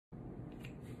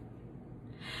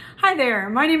Hi there,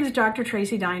 my name is Dr.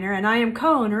 Tracey Diner and I am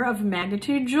co-owner of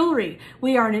Magnetude Jewelry.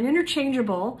 We are an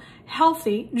interchangeable,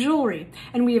 healthy jewelry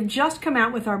and we have just come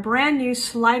out with our brand new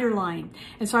slider line.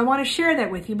 And so I want to share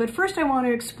that with you, but first I want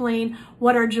to explain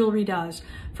what our jewelry does.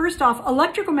 First off,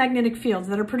 electrical magnetic fields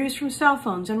that are produced from cell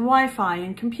phones and Wi-Fi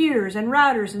and computers and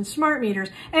routers and smart meters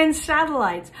and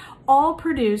satellites all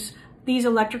produce these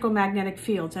electrical magnetic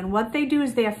fields, and what they do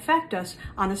is they affect us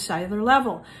on a cellular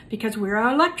level because we're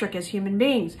electric as human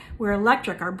beings. We're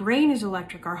electric. Our brain is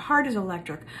electric. Our heart is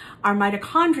electric. Our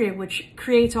mitochondria, which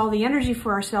creates all the energy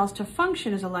for our cells to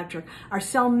function, is electric. Our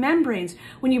cell membranes.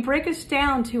 When you break us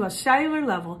down to a cellular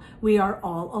level, we are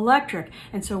all electric,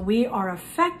 and so we are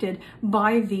affected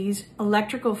by these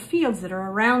electrical fields that are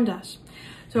around us.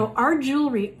 So our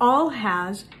jewelry all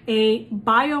has a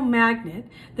biomagnet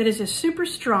that is a super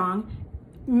strong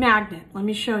magnet. Let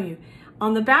me show you.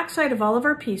 On the back side of all of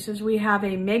our pieces, we have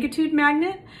a Magnetude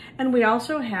magnet and we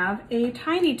also have a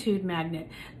Tinytude magnet.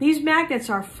 These magnets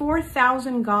are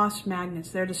 4,000 Gauss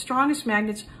magnets. They're the strongest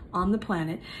magnets on the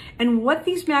planet. And what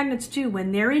these magnets do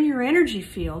when they're in your energy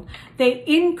field, they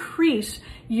increase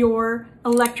your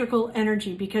electrical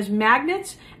energy because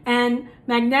magnets and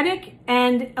magnetic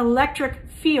and electric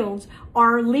fields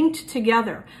are linked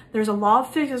together. There's a law of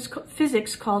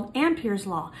physics called Ampere's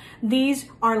law. These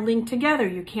are linked together.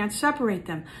 You can't separate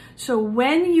them. So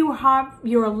when you have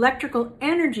your electrical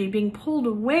energy being pulled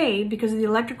away because of the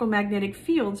electrical magnetic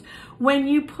fields, when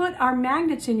you put our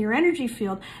magnets in your energy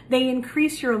field, they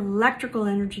increase your electrical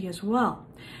energy as well.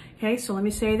 Okay, so let me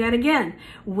say that again.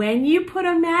 When you put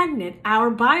a magnet,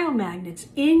 our biomagnets,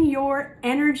 in your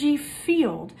energy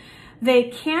field, they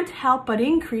can't help but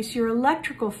increase your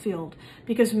electrical field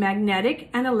because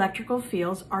magnetic and electrical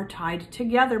fields are tied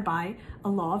together by a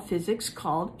law of physics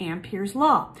called Ampere's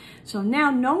law. So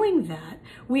now knowing that,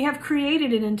 we have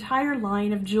created an entire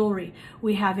line of jewelry.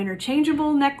 We have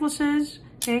interchangeable necklaces,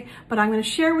 okay, but I'm going to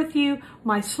share with you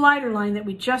my slider line that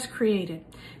we just created.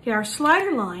 Okay, our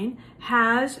slider line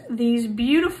has these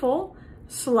beautiful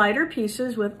slider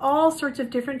pieces with all sorts of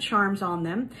different charms on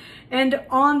them. And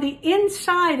on the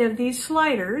inside of these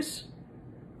sliders,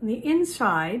 on the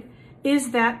inside,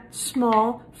 is that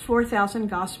small 4,000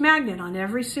 Gauss magnet on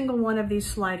every single one of these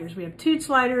sliders. We have tude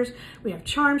sliders, we have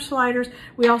charm sliders,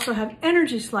 we also have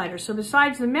energy sliders. So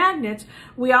besides the magnets,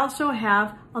 we also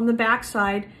have on the back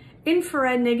side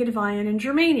infrared, negative ion, and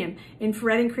germanium.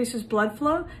 Infrared increases blood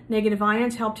flow, negative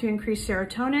ions help to increase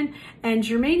serotonin, and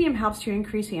germanium helps to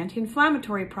increase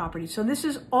anti-inflammatory properties. So this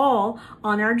is all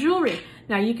on our jewelry.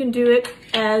 Now you can do it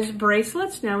as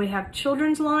bracelets. Now we have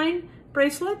children's line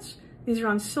bracelets. These are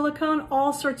on silicone,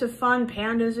 all sorts of fun,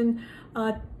 pandas and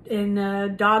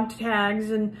dog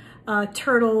tags and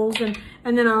turtles.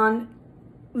 And then on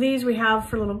these we have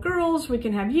for little girls, we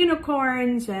can have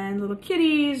unicorns and little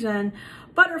kitties and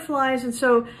butterflies, and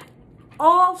so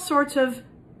all sorts of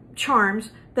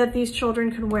charms that these children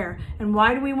can wear. And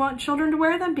why do we want children to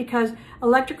wear them? Because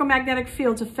electrical magnetic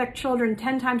fields affect children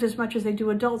 10 times as much as they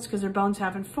do adults because their bones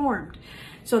haven't formed.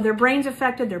 So their brain's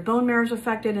affected, their bone marrow's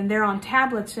affected, and they're on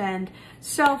tablets and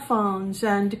cell phones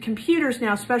and computers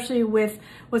now, especially with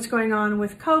what's going on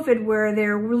with COVID, where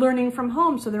they're learning from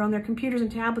home, so they're on their computers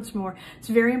and tablets more. It's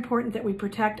very important that we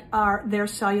protect their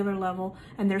cellular level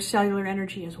and their cellular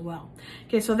energy as well.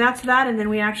 Okay, so that's that, and then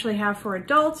we actually have for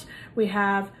adults, we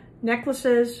have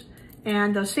necklaces,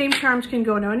 and those same charms can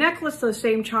go into a necklace, those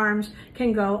same charms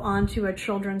can go onto a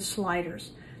children's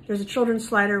sliders. There's a children's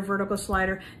slider, vertical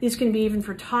slider. These can be even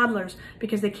for toddlers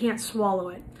because they can't swallow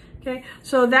it. Okay,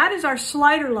 so that is our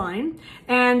slider line,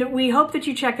 and we hope that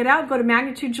you check it out. Go to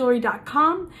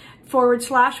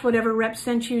magnetudejewelry.com/whatever rep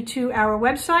sent you to our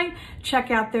website.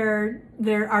 Check out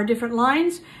our different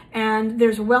lines, and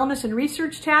there's a wellness and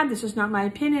research tab. This is not my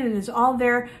opinion. It is all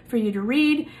there for you to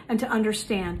read and to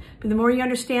understand. But the more you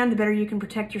understand, the better you can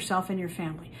protect yourself and your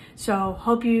family. So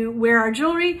hope you wear our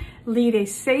jewelry, lead a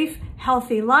safe,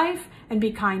 healthy life, and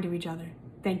be kind to each other.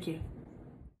 Thank you.